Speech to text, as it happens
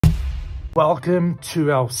Welcome to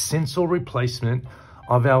our sensor replacement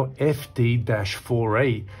of our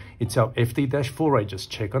FD-4A. It's our FD-4A, just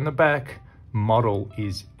check on the back, model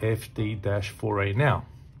is FD-4A. Now,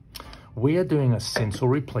 we are doing a sensor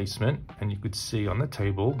replacement, and you could see on the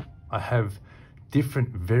table, I have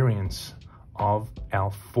different variants of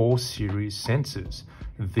our 4 series sensors.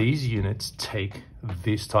 These units take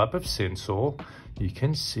this type of sensor. You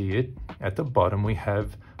can see it at the bottom. We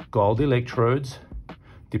have gold electrodes.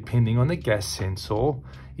 Depending on the gas sensor,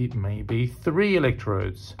 it may be 3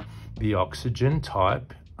 electrodes. The oxygen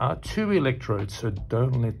type are 2 electrodes, so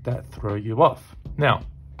don't let that throw you off. Now,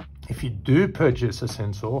 if you do purchase a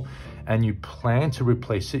sensor and you plan to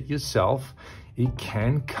replace it yourself, it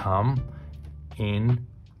can come in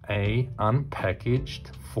a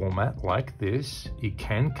unpackaged format like this. It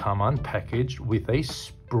can come unpackaged with a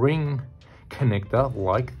spring connector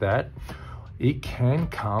like that. It can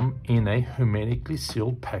come in a hermetically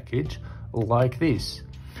sealed package like this.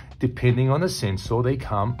 Depending on the sensor, they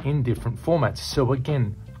come in different formats. So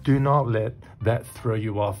again, do not let that throw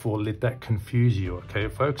you off or let that confuse you, okay,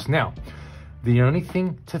 folks? Now, the only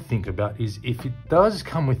thing to think about is if it does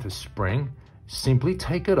come with a spring, simply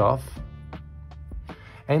take it off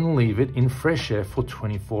and leave it in fresh air for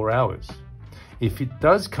 24 hours. If it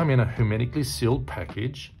does come in a hermetically sealed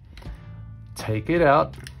package, take it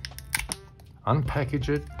out, unpackage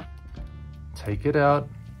it, take it out,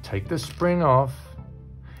 take the spring off,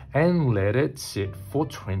 and let it sit for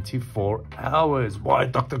 24 hours. Why,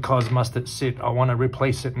 Dr. Cos, must it sit? I want to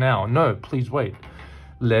replace it now. No, please wait.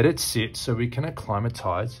 Let it sit so we can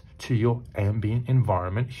acclimatize to your ambient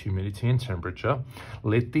environment, humidity and temperature.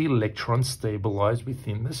 Let the electrons stabilize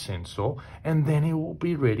within the sensor, and then it will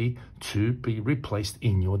be ready to be replaced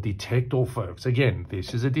in your detector, folks. Again,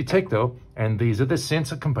 this is a detector, and these are the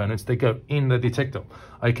sensor components that go in the detector.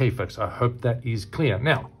 Okay, folks, I hope that is clear.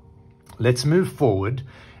 Now, let's move forward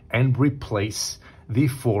and replace the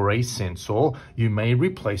 4A sensor. You may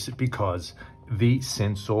replace it because the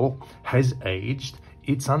sensor has aged,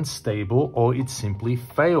 it's unstable, or it simply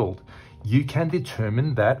failed. You can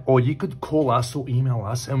determine that, or you could call us or email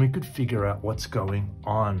us and we could figure out what's going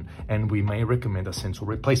on, and we may recommend a sensor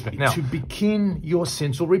replacement. Now, to begin your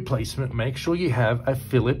sensor replacement, make sure you have a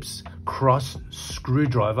Phillips cross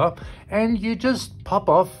screwdriver, and you just pop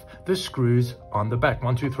off the screws on the back.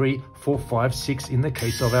 1, 2, 3, 4, 5, 6 in the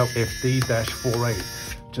case of our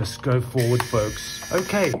FD-4A. Just go forward, folks.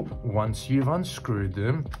 Okay, once you've unscrewed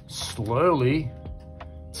them, slowly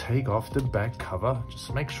take off the back cover.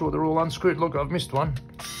 Just make sure they're all unscrewed. Look, I've missed one.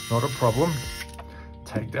 Not a problem.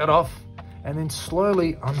 Take that off, and then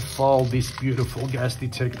slowly unfold this beautiful gas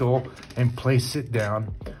detector and place it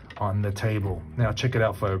down on the table. Now, check it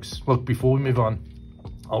out, folks. Look, before we move on,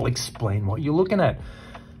 I'll explain what you're looking at.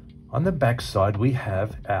 On the back side, we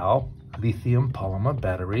have our lithium polymer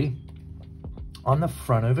battery. On the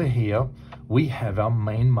front over here, we have our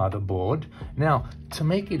main motherboard. Now, to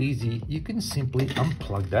make it easy, you can simply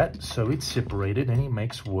unplug that so it's separated, and it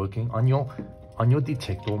makes working on your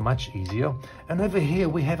detector much easier. And over here,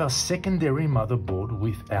 we have our secondary motherboard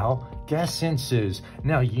with our gas sensors.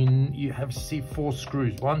 Now, you have see 4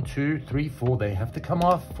 screws, 1, 2, 3, 4. They have to come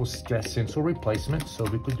off for gas sensor replacement. So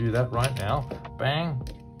we could do that right now. Bang,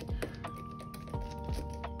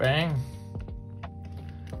 bang.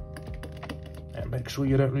 And make sure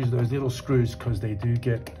you don't lose those little screws, because they do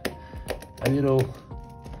get a little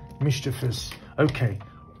mischievous. Okay,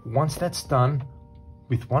 once that's done,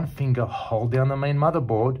 with one finger, hold down the main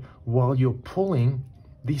motherboard while you're pulling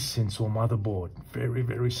the sensor motherboard. Very,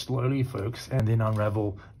 very slowly, folks, and then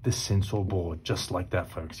unravel the sensor board, just like that,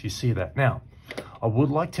 folks. You see that? Now, I would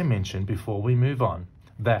like to mention before we move on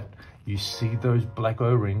that you see those black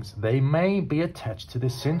O-rings, they may be attached to the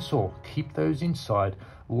sensor. Keep those inside.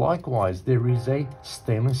 Likewise, there is a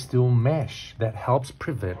stainless steel mesh that helps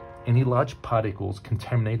prevent any large particles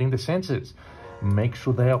contaminating the sensors. Make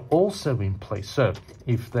sure they are also in place. So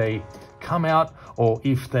if they come out or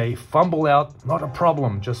if they fumble out, not a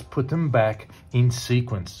problem. Just put them back in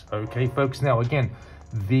sequence. Okay, folks. Now, again,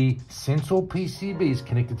 the sensor PCB is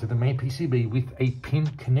connected to the main PCB with a pin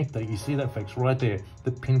connector. You see that, folks, right there,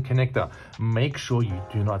 the pin connector. Make sure you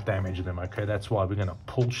do not damage them, okay? That's why we're gonna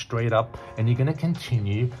pull straight up, and you're gonna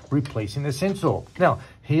continue replacing the sensor. Now,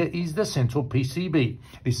 here is the sensor PCB.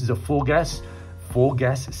 This is a 4-gas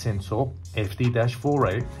sensor,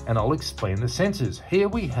 FD-4A, and I'll explain the sensors. Here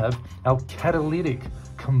we have our catalytic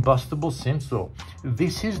combustible sensor.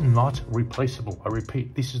 This is not replaceable. I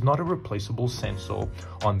repeat, this is not a replaceable sensor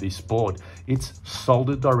on this board. It's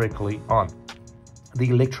soldered directly on. The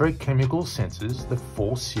electrochemical sensors, the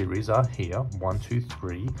 4 series are here, 1, 2,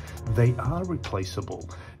 3. They are replaceable.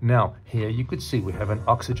 Now, here you could see we have an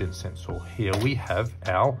oxygen sensor. Here we have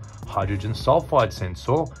our hydrogen sulfide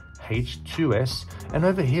sensor, H2S. And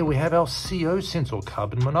over here we have our CO sensor,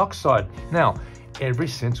 carbon monoxide. Now, every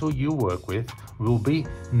sensor you work with will be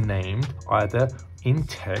named either in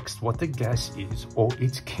text what the gas is or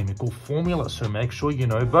its chemical formula. So make sure you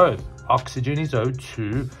know both. Oxygen is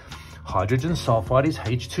O2, hydrogen sulfide is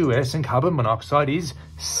H2S, and carbon monoxide is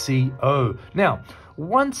CO. Now,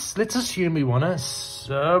 let's assume we want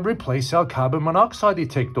to replace our carbon monoxide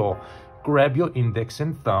detector. Grab your index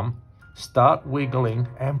and thumb, start wiggling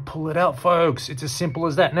and pull it out, folks. It's as simple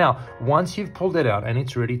as that. Now, once you've pulled it out and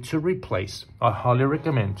it's ready to replace, I highly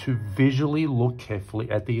recommend to visually look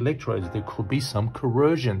carefully at the electrodes. There could be some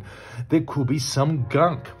corrosion. There could be some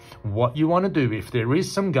gunk. What you want to do, if there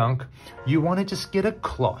is some gunk, you want to just get a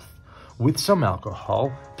cloth with some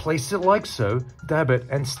alcohol, place it like so, dab it,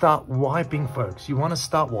 and start wiping, folks. You want to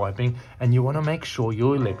start wiping, and you want to make sure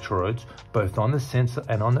your electrodes, both on the sensor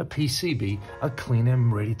and on the PCB, are clean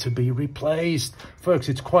and ready to be replaced. Folks,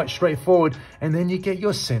 it's quite straightforward. And then you get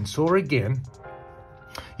your sensor again.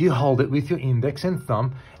 You hold it with your index and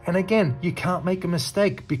thumb, and again, you can't make a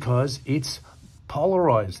mistake because it's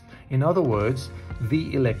polarized. In other words,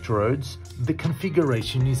 the electrodes, the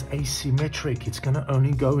configuration is asymmetric. It's going to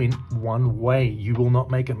only go in one way. You will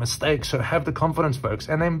not make a mistake. So have the confidence, folks.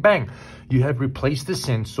 And then bang, you have replaced the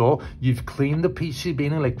sensor, you've cleaned the PCB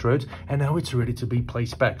and electrodes, and now it's ready to be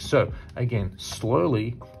placed back. So again,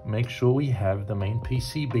 slowly make sure we have the main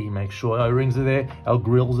PCB, make sure our rings are there, our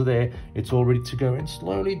grills are there, it's all ready to go, and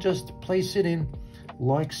slowly just place it in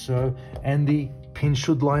like so, and the pin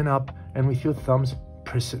should line up, and with your thumbs,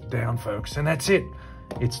 press it down, folks, and that's it.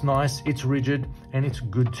 It's nice, it's rigid, and it's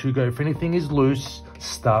good to go. If anything is loose,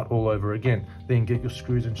 start all over again. Then get your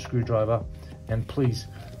screws and screwdriver, and please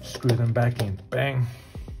screw them back in. Bang.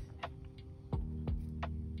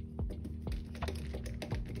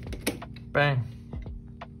 Bang.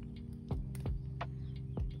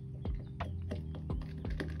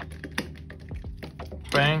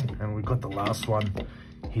 Bang. And we got the last one.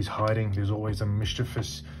 He's hiding. There's always a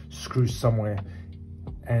mischievous screw somewhere.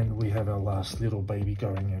 And we have our last little baby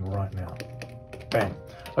going in right now. Bang.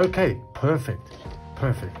 Okay, perfect.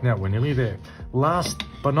 Perfect. Now we're nearly there. Last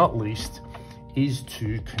but not least is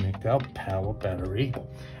to connect our power battery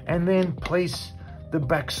and then place the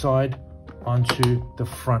backside onto the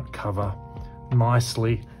front cover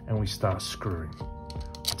nicely, and we start screwing.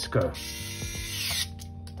 Let's go.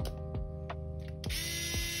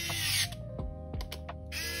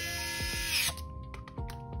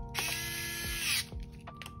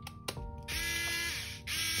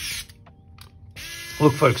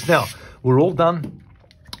 Look, folks, now we're all done.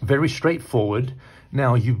 Very straightforward.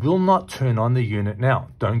 Now, you will not turn on the unit now.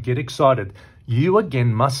 Don't get excited. You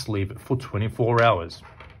again must leave it for 24 hours.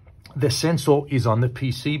 The sensor is on the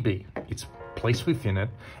PCB. It's placed within it,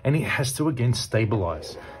 and it has to again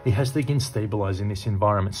stabilize. It has to again stabilize in this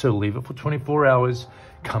environment. So leave it for 24 hours,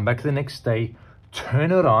 come back the next day,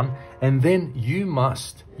 turn it on, and then you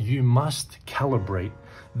must calibrate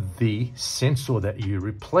the sensor that you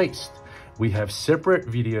replaced. We have separate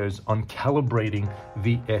videos on calibrating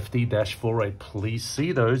the FD-4A. Please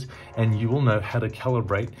see those, and you will know how to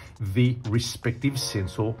calibrate the respective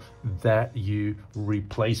sensor that you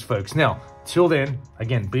replace, folks. Now, till then,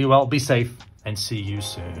 again, be well, be safe, and see you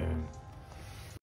soon.